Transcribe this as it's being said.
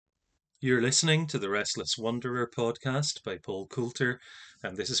You're listening to the Restless Wanderer podcast by Paul Coulter,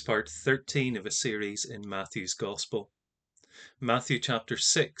 and this is part 13 of a series in Matthew's Gospel. Matthew chapter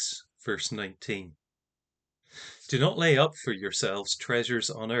 6, verse 19. Do not lay up for yourselves treasures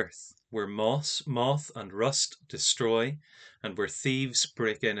on earth, where moth and rust destroy, and where thieves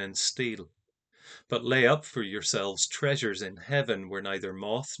break in and steal. But lay up for yourselves treasures in heaven, where neither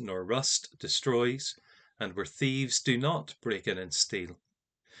moth nor rust destroys, and where thieves do not break in and steal.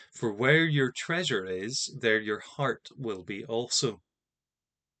 For where your treasure is, there your heart will be also.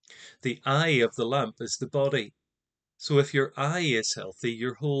 The eye of the lamp is the body. So if your eye is healthy,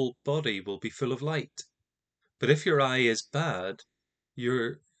 your whole body will be full of light. But if your eye is bad,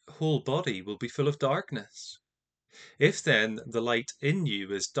 your whole body will be full of darkness. If then the light in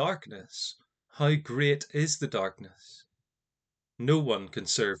you is darkness, how great is the darkness? No one can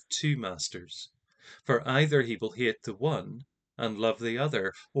serve two masters, for either he will hate the one and love the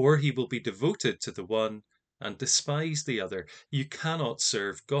other, or he will be devoted to the one and despise the other. You cannot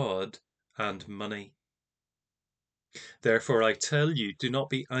serve God and money. Therefore I tell you, do not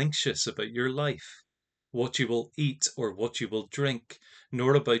be anxious about your life, what you will eat or what you will drink,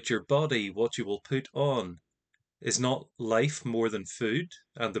 nor about your body, what you will put on. Is not life more than food,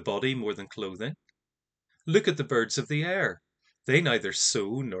 and the body more than clothing? Look at the birds of the air. They neither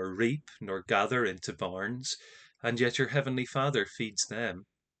sow nor reap nor gather into barns, and yet your heavenly Father feeds them.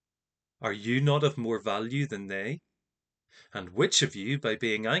 Are you not of more value than they? And which of you, by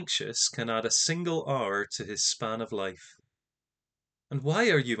being anxious, can add a single hour to his span of life? And why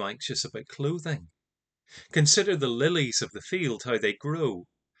are you anxious about clothing? Consider the lilies of the field, how they grow.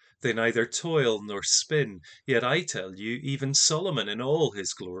 They neither toil nor spin. Yet I tell you, even Solomon in all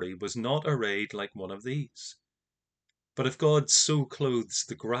his glory was not arrayed like one of these. But if God so clothes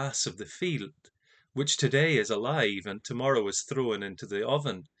the grass of the field, which today is alive and tomorrow is thrown into the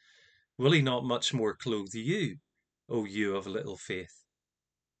oven, will he not much more clothe you, O you of little faith?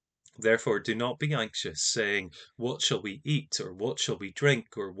 Therefore do not be anxious, saying, what shall we eat, or what shall we drink,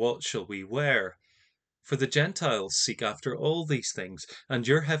 or what shall we wear? For the Gentiles seek after all these things, and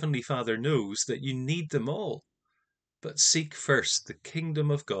your heavenly Father knows that you need them all. But seek first the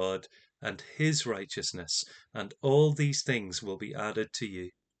kingdom of God and his righteousness, and all these things will be added to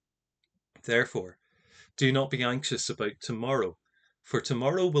you. Therefore, do not be anxious about tomorrow, for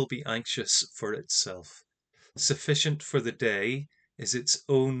tomorrow will be anxious for itself. Sufficient for the day is its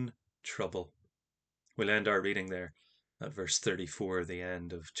own trouble. We'll end our reading there at verse 34, the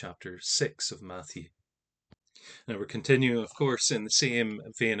end of chapter 6 of Matthew. Now we're continuing, of course, in the same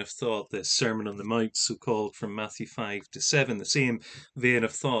vein of thought, the Sermon on the Mount, so called, from Matthew 5 to 7, the same vein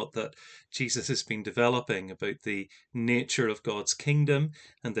of thought that Jesus has been developing about the nature of God's kingdom,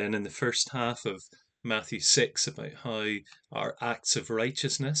 and then in the first half of Matthew 6 about how our acts of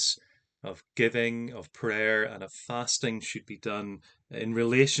righteousness, of giving, of prayer, and of fasting should be done in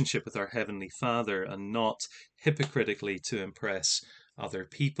relationship with our Heavenly Father and not hypocritically to impress other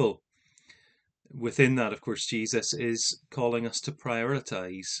people. Within that, of course, Jesus is calling us to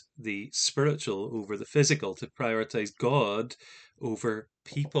prioritize the spiritual over the physical, to prioritize God over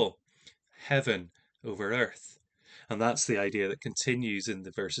people, heaven over earth. And that's the idea that continues in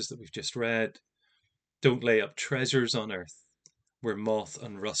the verses that we've just read. Don't lay up treasures on earth, where moth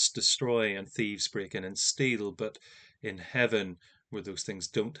and rust destroy and thieves break in and steal, but in heaven, where those things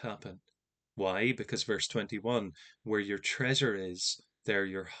don't happen. Why? Because verse 21, where your treasure is, there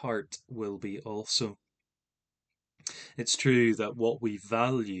your heart will be also. It's true that what we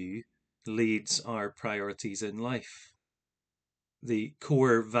value leads our priorities in life. The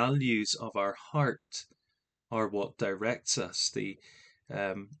core values of our heart are what directs us. The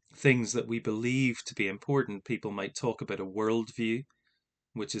things that we believe to be important. People might talk about a worldview,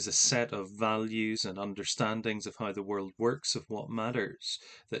 which is a set of values and understandings of how the world works, of what matters,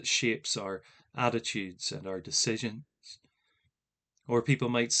 that shapes our attitudes and our decisions. Or people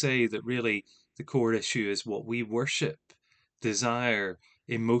might say that really the core issue is what we worship. Desire,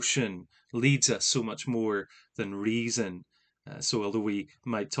 emotion leads us so much more than reason. So although we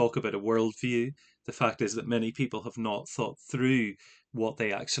might talk about a worldview, the fact is that many people have not thought through what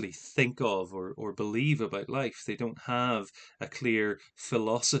they actually think of or believe about life. They don't have a clear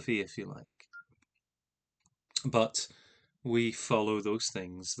philosophy, if you like. But we follow those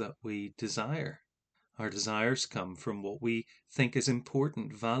things that we desire. Our desires come from what we think is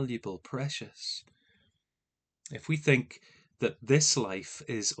important, valuable, precious. If we think that this life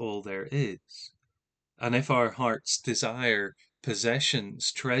is all there is, and if our hearts desire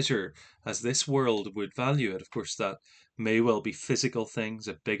possessions, treasure, as this world would value it, of course, that may well be physical things,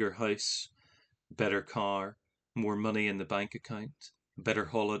 a bigger house, better car, more money in the bank account, better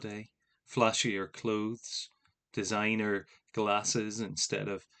holiday, flashier clothes, designer glasses instead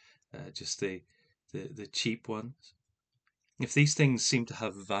of just the cheap ones. If these things seem to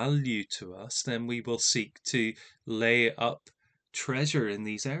have value to us, then we will seek to lay up treasure in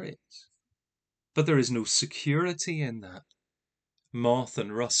these areas. But there is no security in that. Moth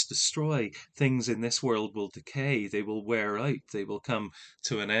and rust destroy. Things in this world will decay. They will wear out. They will come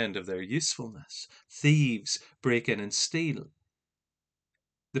to an end of their usefulness. Thieves break in and steal.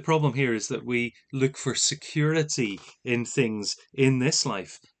 The problem here is that we look for security in things in this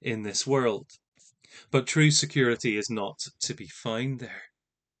life, in this world. But true security is not to be found there.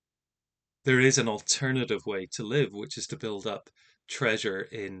 There is an alternative way to live, which is to build up treasure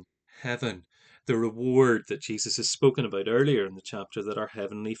in heaven, the reward that Jesus has spoken about earlier in the chapter that our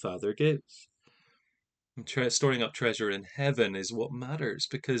Heavenly Father gives. Storing up treasure in heaven is what matters,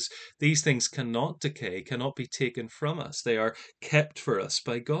 because these things cannot decay, cannot be taken from us. They are kept for us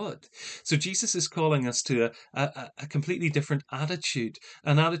by God. So Jesus is calling us to a completely different attitude,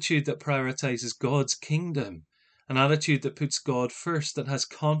 an attitude that prioritizes God's kingdom, an attitude that puts God first, that has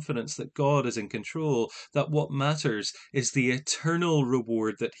confidence that God is in control, that what matters is the eternal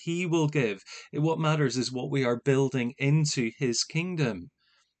reward that He will give. What matters is what we are building into His kingdom,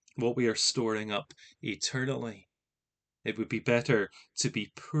 what we are storing up eternally. It would be better to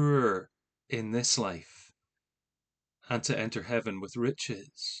be poor in this life and to enter heaven with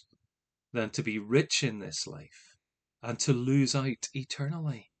riches than to be rich in this life and to lose out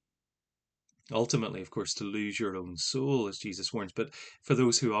eternally. Ultimately, of course, to lose your own soul, as Jesus warns. But for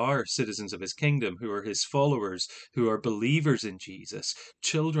those who are citizens of His kingdom, who are His followers, who are believers in Jesus,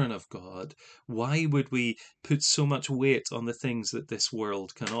 children of God, why would we put so much weight on the things that this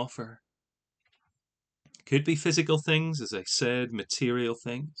world can offer? Could be physical things, as I said, material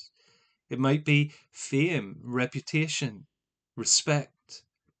things. It might be fame, reputation, respect,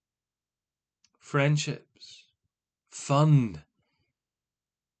 friendships, fun,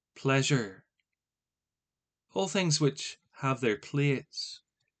 pleasure. All things which have their place.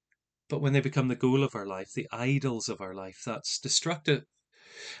 But when they become the goal of our life, the idols of our life, that's destructive.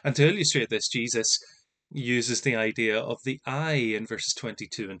 And to illustrate this, Jesus uses the idea of the eye in verses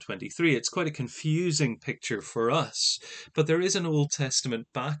 22 and 23. It's quite a confusing picture for us, but there is an Old Testament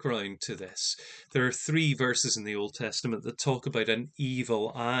background to this. There are 3 verses in the Old Testament that talk about an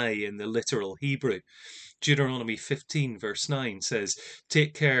evil eye in the literal Hebrew. Deuteronomy 15 verse 9 says,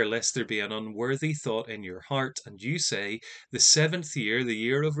 "Take care lest there be an unworthy thought in your heart, and you say, the 7th year, the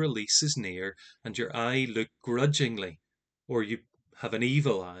year of release, is near, and your eye look grudgingly, or you have an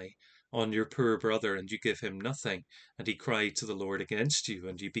evil eye on your poor brother, and you give him nothing, and he cry to the Lord against you,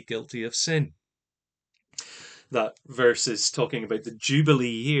 and you be guilty of sin." That verse is talking about the Jubilee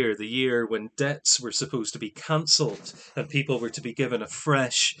year, the year when debts were supposed to be cancelled and people were to be given a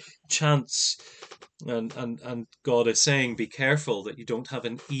fresh chance. And God is saying, be careful that you don't have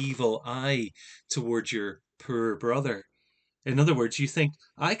an evil eye towards your poor brother. In other words, you think,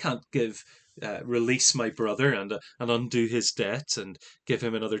 I can't release my brother and undo his debt and give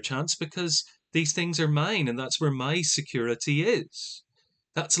him another chance because these things are mine and that's where my security is.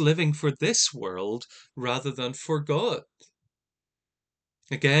 That's living for this world rather than for God.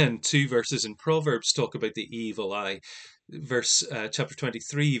 Again, 2 verses in Proverbs talk about the evil eye. Chapter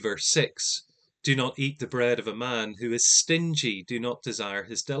 23, verse 6. Do not eat the bread of a man who is stingy. Do not desire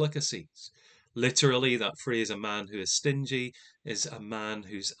his delicacies. Literally, that phrase, a man who is stingy, is a man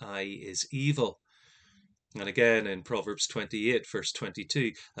whose eye is evil. And again in Proverbs 28, verse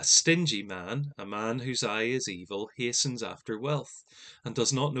 22, a stingy man, a man whose eye is evil, hastens after wealth, and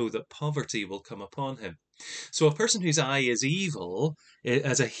does not know that poverty will come upon him. So a person whose eye is evil,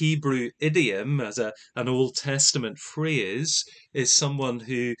 as a Hebrew idiom, as an Old Testament phrase, is someone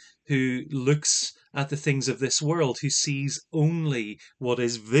who looks at the things of this world, who sees only what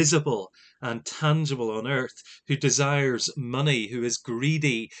is visible and tangible on earth, who desires money, who is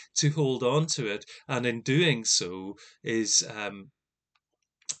greedy to hold on to it, and in doing so is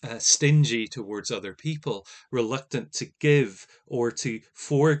stingy towards other people, reluctant to give or to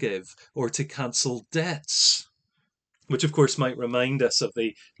forgive or to cancel debts. Which, of course, might remind us of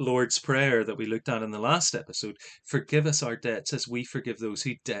the Lord's Prayer that we looked at in the last episode. Forgive us our debts as we forgive those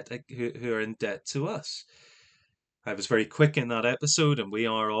who are in debt to us. I was very quick in that episode, and we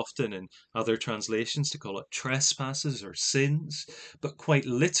are often in other translations to call it trespasses or sins. But quite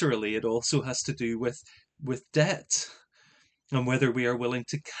literally, it also has to do with debt and whether we are willing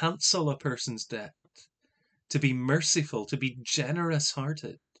to cancel a person's debt, to be merciful, to be generous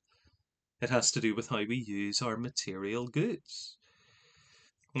hearted. It has to do with how we use our material goods.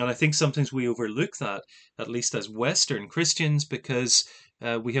 And I think sometimes we overlook that, at least as Western Christians, because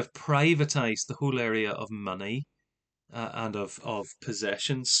we have privatized the whole area of money and of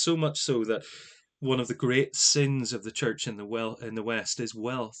possessions, so much so that one of the great sins of the church in the West is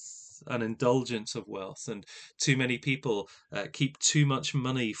wealth, an indulgence of wealth, and too many people keep too much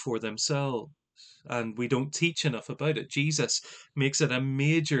money for themselves, and we don't teach enough about it. Jesus makes it a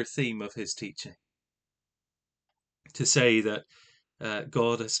major theme of his teaching to say that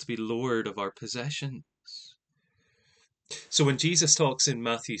God has to be Lord of our possessions. So when Jesus talks in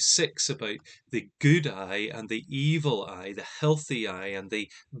Matthew 6 about the good eye and the evil eye, the healthy eye and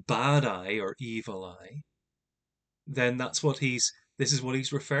the bad eye or evil eye, then this is what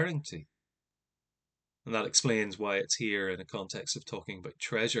he's referring to. And that explains why it's here in a context of talking about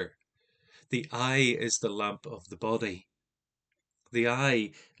treasure. The eye is the lamp of the body. The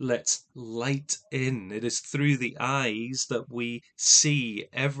eye lets light in. It is through the eyes that we see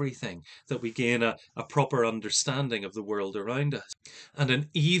everything, that we gain a proper understanding of the world around us. And an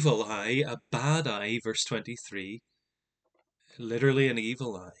evil eye, a bad eye, verse 23, literally an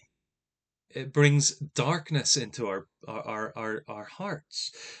evil eye, it brings darkness into our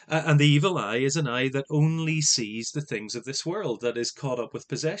hearts. And the evil eye is an eye that only sees the things of this world, that is caught up with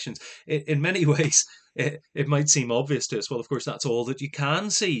possessions. In many ways, it might seem obvious to us, well, of course, that's all that you can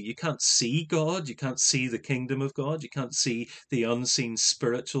see. You can't see God, you can't see the kingdom of God, you can't see the unseen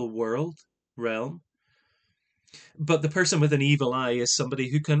spiritual realm. But the person with an evil eye is somebody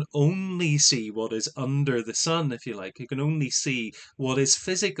who can only see what is under the sun, if you like, who can only see what is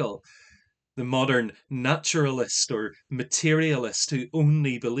physical. The modern naturalist or materialist who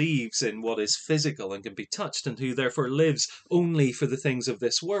only believes in what is physical and can be touched, and who therefore lives only for the things of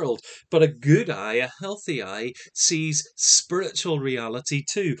this world. But a good eye, a healthy eye, sees spiritual reality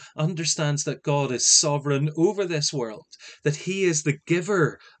too, understands that God is sovereign over this world, that he is the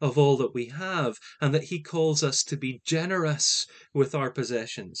giver of all that we have, and that he calls us to be generous with our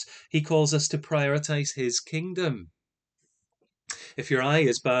possessions. He calls us to prioritize his kingdom. If your eye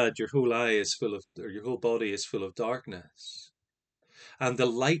is bad, your whole eye is full of, or your whole body is full of darkness. And the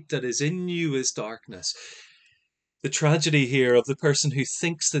light that is in you is darkness. The tragedy here of the person who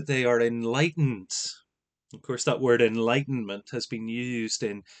thinks that they are enlightened. Of course, that word enlightenment has been used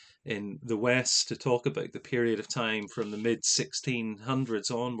in the West to talk about the period of time from the mid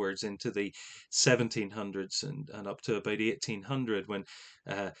 1600s onwards into the 1700s and up to about 1800, when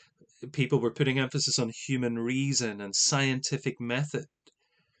uh, people were putting emphasis on human reason and scientific method.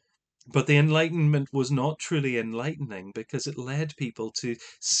 But the Enlightenment was not truly enlightening, because it led people to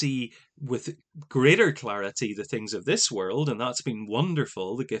see with greater clarity the things of this world, and that's been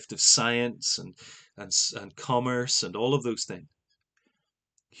wonderful, the gift of science and commerce and all of those things.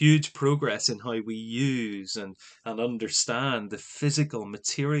 Huge progress in how we use and understand the physical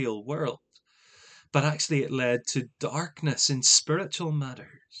material world. But actually it led to darkness in spiritual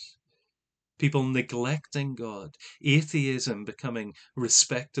matters. People neglecting God, atheism becoming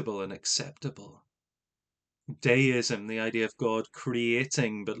respectable and acceptable. Deism, the idea of God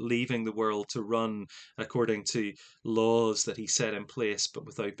creating but leaving the world to run according to laws that he set in place, but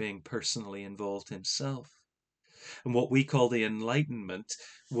without being personally involved himself. And what we call the Enlightenment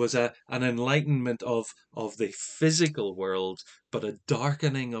was an enlightenment of the physical world, but a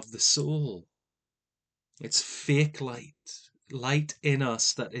darkening of the soul. It's fake light in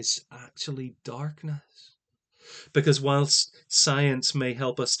us that is actually darkness. Because whilst science may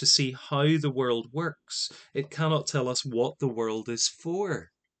help us to see how the world works, it cannot tell us what the world is for.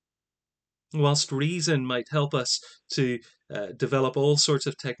 Whilst reason might help us to develop all sorts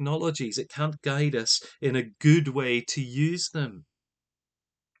of technologies, it can't guide us in a good way to use them.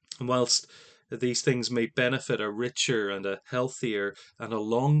 And whilst these things may benefit a richer and a healthier and a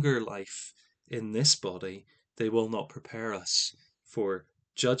longer life in this body, they will not prepare us for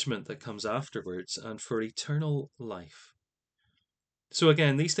judgment that comes afterwards and for eternal life. So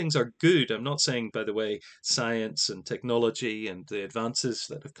again, these things are good. I'm not saying, by the way, science and technology and the advances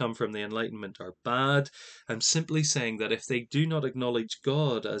that have come from the Enlightenment are bad. I'm simply saying that if they do not acknowledge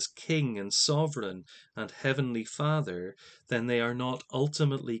God as King and Sovereign and Heavenly Father, then they are not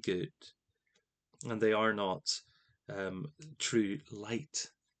ultimately good, and they are not true light.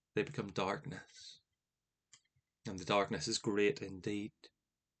 They become darkness, and the darkness is great indeed.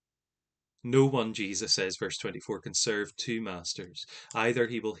 No one, Jesus says, verse 24, can serve two masters. Either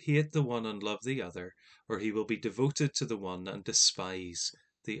he will hate the one and love the other, or he will be devoted to the one and despise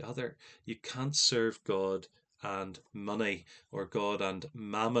the other. You can't serve God and money, or God and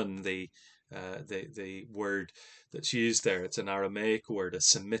mammon, the the word that's used there. It's an Aramaic word, a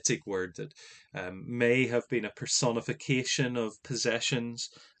Semitic word that may have been a personification of possessions,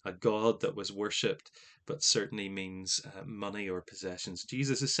 a god that was worshipped, but certainly means money or possessions.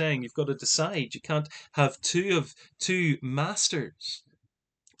 Jesus is saying you've got to decide. You can't have two masters.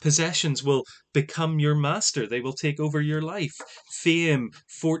 Possessions will become your master. They will take over your life. Fame,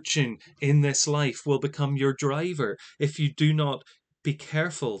 fortune in this life will become your driver if you do not be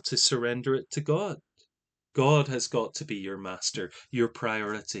careful to surrender it to God. God has got to be your master, your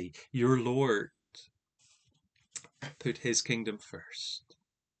priority, your Lord. Put his kingdom first.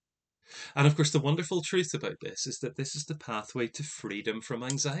 And of course, the wonderful truth about this is that this is the pathway to freedom from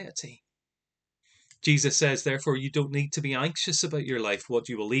anxiety. Jesus says, therefore, you don't need to be anxious about your life, what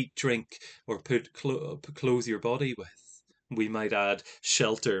you will eat, drink, or clothe your body with. We might add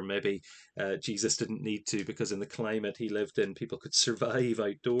shelter. Maybe Jesus didn't need to, because in the climate he lived in, people could survive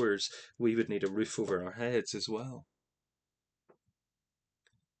outdoors. We would need a roof over our heads as well.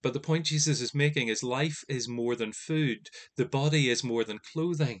 But the point Jesus is making is life is more than food. The body is more than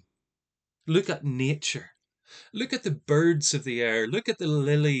clothing. Look at nature. Look at the birds of the air. Look at the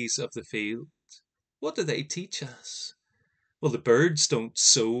lilies of the field. What do they teach us? Well, the birds don't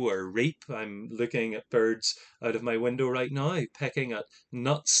sow or reap. I'm looking at birds out of my window right now, pecking at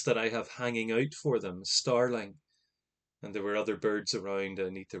nuts that I have hanging out for them, starling. And there were other birds around. I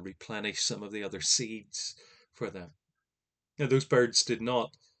need to replenish some of the other seeds for them. Now, those birds did not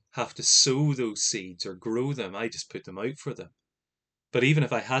have to sow those seeds or grow them. I just put them out for them. But even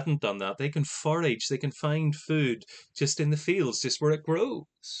if I hadn't done that, they can forage, they can find food just in the fields, just where it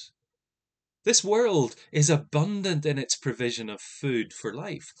grows. This world is abundant in its provision of food for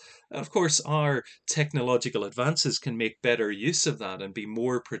life. Of course, our technological advances can make better use of that and be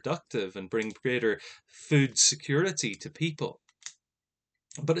more productive and bring greater food security to people.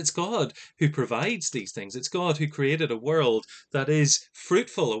 But it's God who provides these things. It's God who created a world that is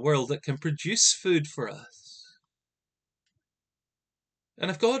fruitful, a world that can produce food for us. And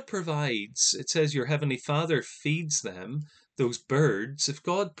if God provides, it says your heavenly Father feeds them, those birds. If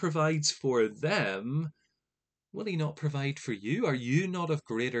God provides for them, will he not provide for you? Are you not of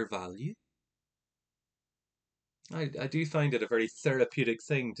greater value? I do find it a very therapeutic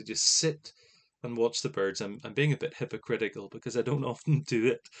thing to just sit and watch the birds. I'm being a bit hypocritical because I don't often do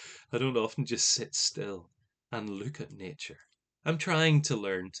it. I don't often just sit still and look at nature. I'm trying to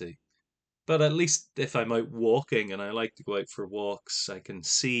learn to. But at least if I'm out walking, and I like to go out for walks, I can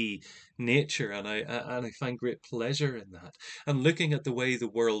see nature, and I find great pleasure in that. And looking at the way the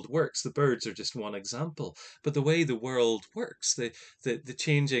world works, the birds are just one example, but the way the world works, the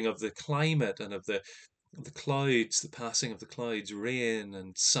changing of the climate and of the clouds, the passing of the clouds, rain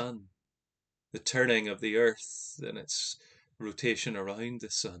and sun, the turning of the earth and its rotation around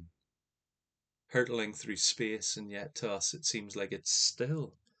the sun, hurtling through space, and yet to us it seems like it's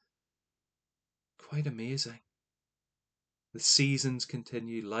still. Quite amazing. The seasons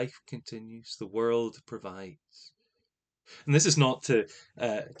continue, life continues, the world provides. And this is not to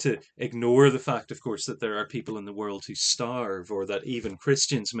ignore the fact, of course, that there are people in the world who starve, or that even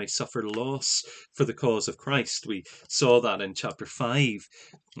Christians may suffer loss for the cause of Christ. We saw that in chapter 5.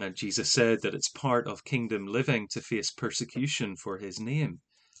 And Jesus said that it's part of kingdom living to face persecution for his name.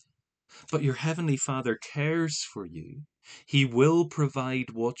 But your heavenly Father cares for you. He will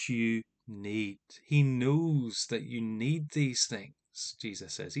provide what you need. He knows that you need these things.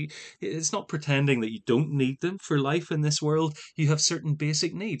 Jesus says it's not pretending that you don't need them for life in this world. You have certain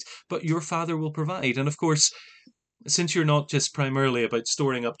basic needs, but your Father will provide. And of course, since you're not just primarily about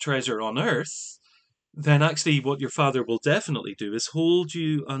storing up treasure on earth, then actually what your Father will definitely do is hold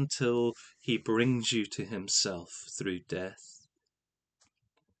you until he brings you to himself through death.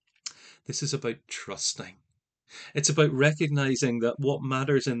 This is about trusting. It's about recognizing that what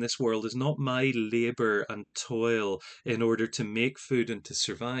matters in this world is not my labor and toil in order to make food and to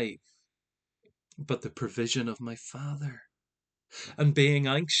survive, but the provision of my Father. And being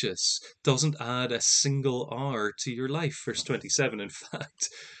anxious doesn't add a single hour to your life. Verse 27, in fact,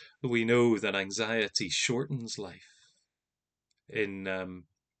 we know that anxiety shortens life. In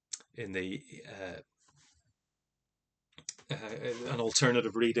the an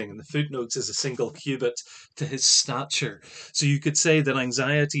alternative reading in the footnotes is a single cubit to his stature. So you could say that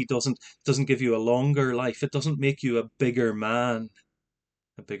anxiety doesn't give you a longer life. It doesn't make you a bigger man,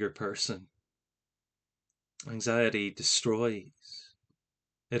 a bigger person. Anxiety destroys.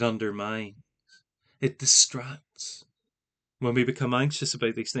 It undermines. It distracts. When we become anxious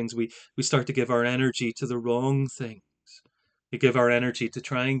about these things, we start to give our energy to the wrong things. We give our energy to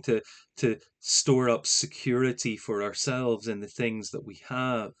trying to store up security for ourselves in the things that we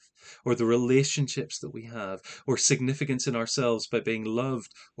have, or the relationships that we have, or significance in ourselves by being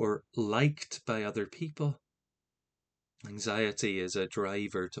loved or liked by other people. Anxiety is a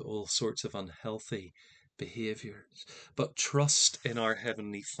driver to all sorts of unhealthy behaviors. But trust in our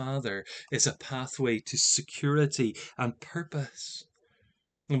Heavenly Father is a pathway to security and purpose.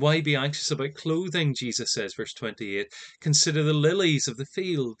 And why be anxious about clothing, Jesus says, verse 28. Consider the lilies of the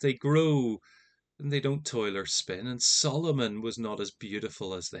field. They grow and they don't toil or spin. And Solomon was not as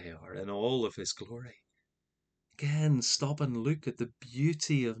beautiful as they are in all of his glory. Again, stop and look at the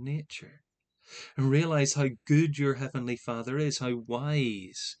beauty of nature and realize how good your Heavenly Father is, how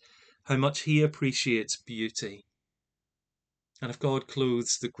wise, how much He appreciates beauty. And if God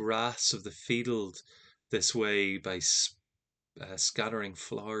clothes the grass of the field this way by scattering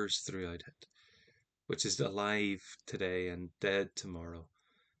flowers throughout it, which is alive today and dead tomorrow,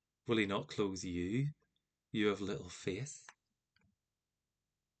 will He not clothe you? You have little faith.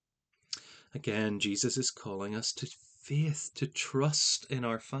 Again, Jesus is calling us to faith, to trust in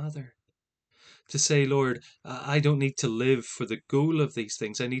our Father. To say, Lord, I don't need to live for the goal of these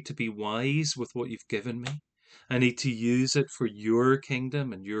things. I need to be wise with what you've given me. I need to use it for your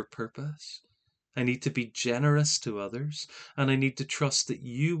kingdom and your purpose. I need to be generous to others, and I need to trust that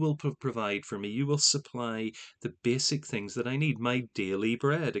you will provide for me. You will supply the basic things that I need, my daily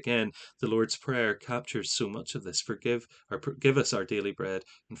bread. Again, the Lord's Prayer captures so much of this. Forgive us our daily bread,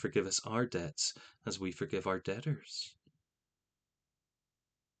 and forgive us our debts as we forgive our debtors.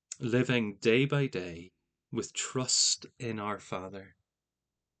 Living day by day with trust in our Father.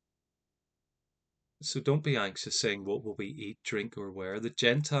 So don't be anxious saying, what will we eat, drink, or wear? The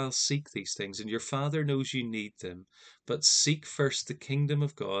Gentiles seek these things, and your Father knows you need them. But seek first the kingdom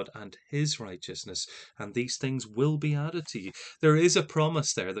of God and His righteousness, and these things will be added to you. There is a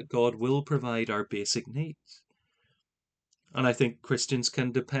promise there that God will provide our basic needs. And I think Christians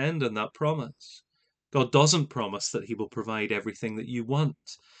can depend on that promise. God doesn't promise that He will provide everything that you want.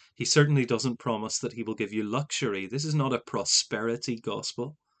 He certainly doesn't promise that He will give you luxury. This is not a prosperity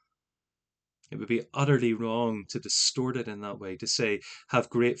gospel. It would be utterly wrong to distort it in that way, to say, have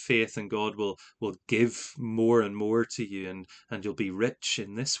great faith and God will give more and more to you and you'll be rich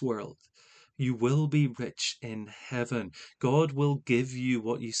in this world. You will be rich in heaven. God will give you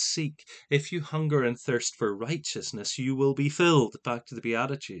what you seek. If you hunger and thirst for righteousness, you will be filled. Back to the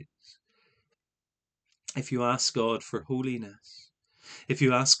Beatitudes. If you ask God for holiness, if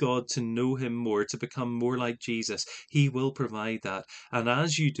you ask God to know Him more, to become more like Jesus, He will provide that. And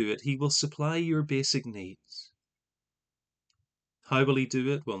as you do it, He will supply your basic needs. How will He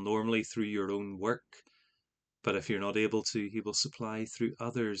do it? Well, normally through your own work. But if you're not able to, He will supply through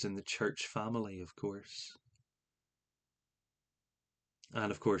others in the church family, of course.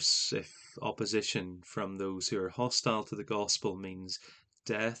 And of course, if opposition from those who are hostile to the gospel means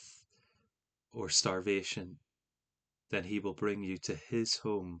death or starvation, then He will bring you to His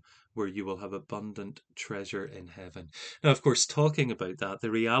home where you will have abundant treasure in heaven. Now, of course, talking about that, the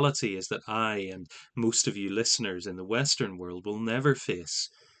reality is that I and most of you listeners in the Western world will never face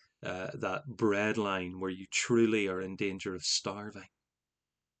that bread line where you truly are in danger of starving.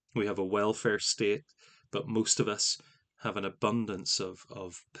 We have a welfare state, but most of us have an abundance of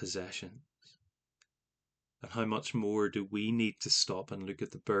possessions. And how much more do we need to stop and look at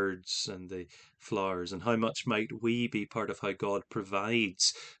the birds and the flowers? And how much might we be part of how God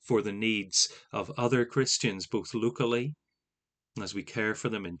provides for the needs of other Christians, both locally, as we care for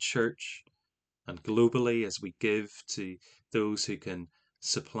them in church, and globally, as we give to those who can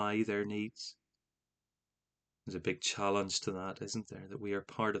supply their needs? There's a big challenge to that, isn't there? That we are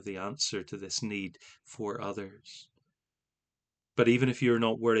part of the answer to this need for others. But even if you're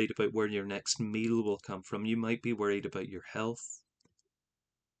not worried about where your next meal will come from, you might be worried about your health.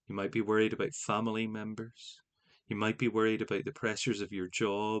 You might be worried about family members. You might be worried about the pressures of your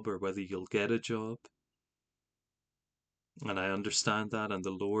job or whether you'll get a job. And I understand that, and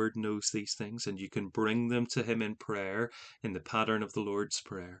the Lord knows these things, and you can bring them to Him in prayer in the pattern of the Lord's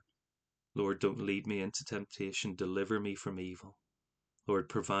Prayer. Lord, don't lead me into temptation. Deliver me from evil. Lord,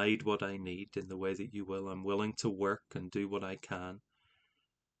 provide what I need in the way that you will. I'm willing to work and do what I can.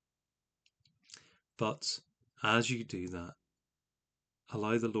 But as you do that,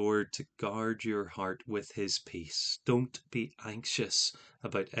 allow the Lord to guard your heart with His peace. Don't be anxious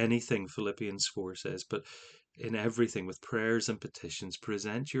about anything, Philippians 4 says, but in everything with prayers and petitions,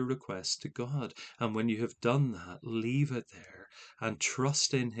 present your requests to God. And when you have done that, leave it there and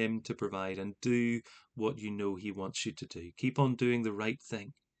trust in Him to provide and do what you know He wants you to do. Keep on doing the right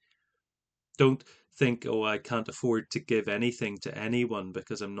thing. Don't think, oh, I can't afford to give anything to anyone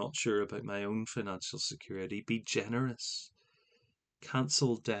because I'm not sure about my own financial security. Be generous.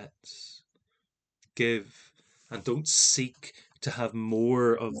 Cancel debts. Give. And don't seek to have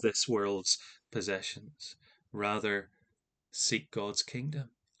more of this world's possessions. Rather, seek God's kingdom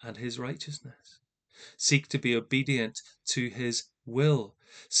and his righteousness. Seek to be obedient to his will.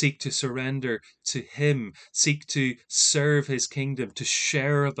 Seek to surrender to him. Seek to serve his kingdom, to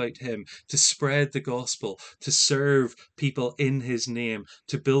share about him, to spread the gospel, to serve people in his name,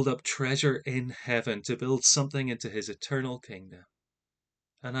 to build up treasure in heaven, to build something into his eternal kingdom.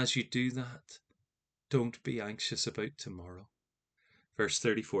 And as you do that, don't be anxious about tomorrow. Verse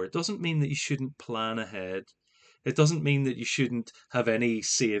 34, it doesn't mean that you shouldn't plan ahead. It doesn't mean that you shouldn't have any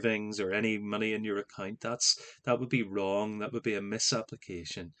savings or any money in your account. That would be wrong. That would be a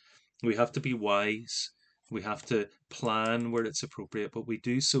misapplication. We have to be wise. We have to plan where it's appropriate, but we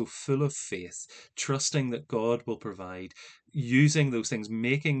do so full of faith, trusting that God will provide, using those things,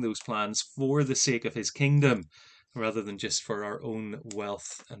 making those plans for the sake of his kingdom, rather than just for our own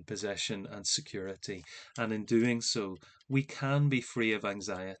wealth and possession and security. And in doing so, we can be free of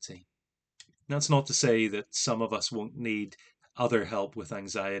anxiety. That's not to say that some of us won't need other help with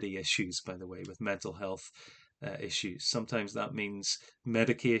anxiety issues, by the way, with mental health issues. Sometimes that means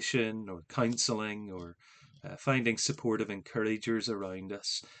medication or counseling or finding supportive encouragers around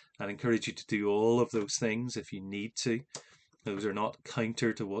us. I'd encourage you to do all of those things if you need to. Those are not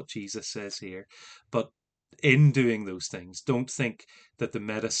counter to what Jesus says here. But in doing those things, don't think that the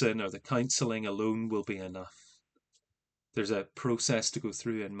medicine or the counseling alone will be enough. There's a process to go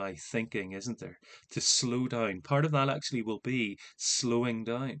through in my thinking, isn't there? To slow down. Part of that actually will be slowing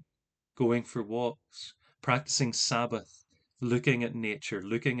down, going for walks, practicing Sabbath, looking at nature,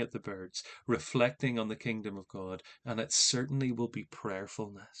 looking at the birds, reflecting on the kingdom of God. And it certainly will be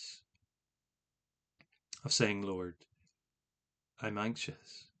prayerfulness of saying, Lord, I'm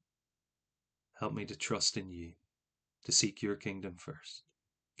anxious. Help me to trust in you, to seek your kingdom first.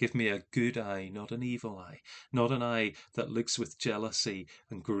 Give me a good eye, not an evil eye, not an eye that looks with jealousy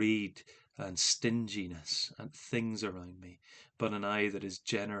and greed and stinginess and things around me, but an eye that is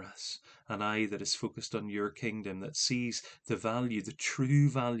generous, an eye that is focused on your kingdom, that sees the value, the true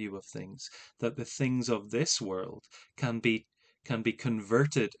value of things, that the things of this world can be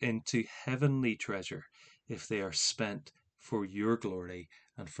converted into heavenly treasure if they are spent for your glory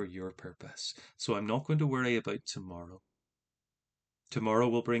and for your purpose. So I'm not going to worry about tomorrow. Tomorrow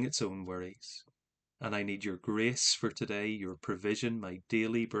will bring its own worries, and I need your grace for today, your provision, my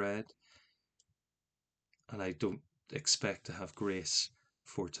daily bread, and I don't expect to have grace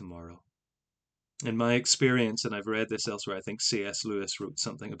for tomorrow. In my experience, and I've read this elsewhere, I think C.S. Lewis wrote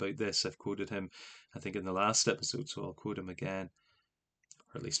something about this. I've quoted him, I think, in the last episode, so I'll quote him again,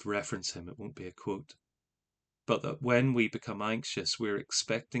 or at least reference him. It won't be a quote. But that when we become anxious, we're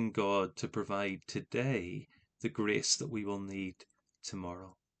expecting God to provide today the grace that we will need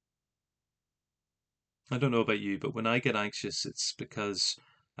tomorrow. I don't know about you, but when I get anxious, it's because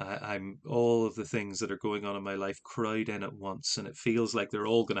I'm all of the things that are going on in my life crowd in at once, and it feels like they're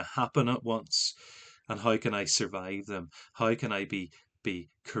all going to happen at once. And how can I survive them? How can I be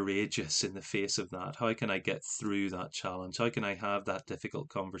courageous in the face of that? How can I get through that challenge? How can I have that difficult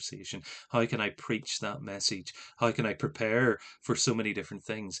conversation? How can I preach that message? How can I prepare for so many different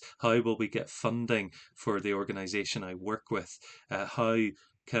things? How will we get funding for the organization I work with? How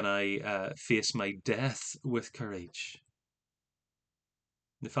can I face my death with courage?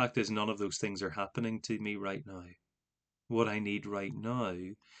 The fact is, none of those things are happening to me right now. What I need right now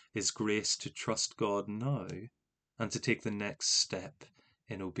is grace to trust God now and to take the next step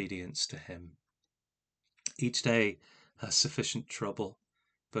in obedience to him. Each day has sufficient trouble,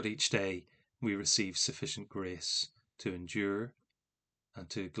 but each day we receive sufficient grace to endure and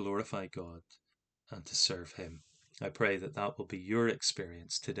to glorify God and to serve him. I pray that that will be your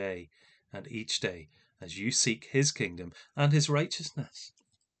experience today and each day as you seek his kingdom and his righteousness.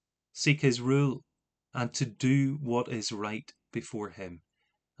 Seek his rule and to do what is right before him,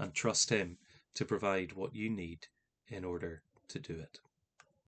 and trust him to provide what you need in order to do it.